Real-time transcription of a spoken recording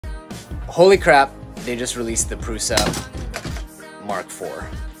Holy crap, they just released the Prusa Mk4.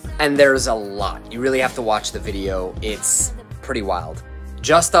 And there's a lot. You really have to watch the video. It's pretty wild.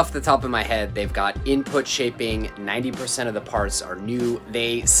 Just off the top of my head, they've got input shaping, 90% of the parts are new.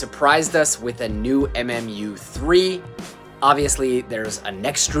 They surprised us with a new MMU3. Obviously, there's an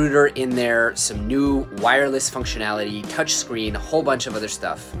extruder in there, some new wireless functionality, touchscreen, a whole bunch of other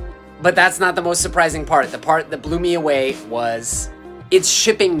stuff. But that's not the most surprising part. The part that blew me away was it's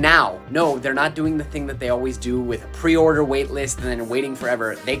shipping now. No, they're not doing the thing that they always do with a pre-order wait list and then waiting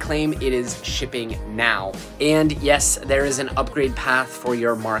forever. They claim it is shipping now. And yes, there is an upgrade path for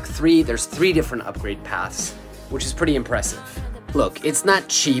your Mark III. There's 3 different upgrade paths, which is pretty impressive. Look, it's not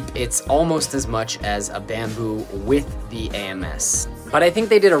cheap. It's almost as much as a Bamboo with the AMS. But I think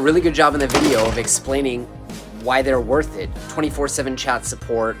they did a really good job in the video of explaining why they're worth it. 24/7 chat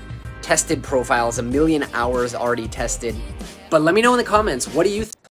support, tested profiles, 1 million hours already tested. But let me know in the comments, what do you think?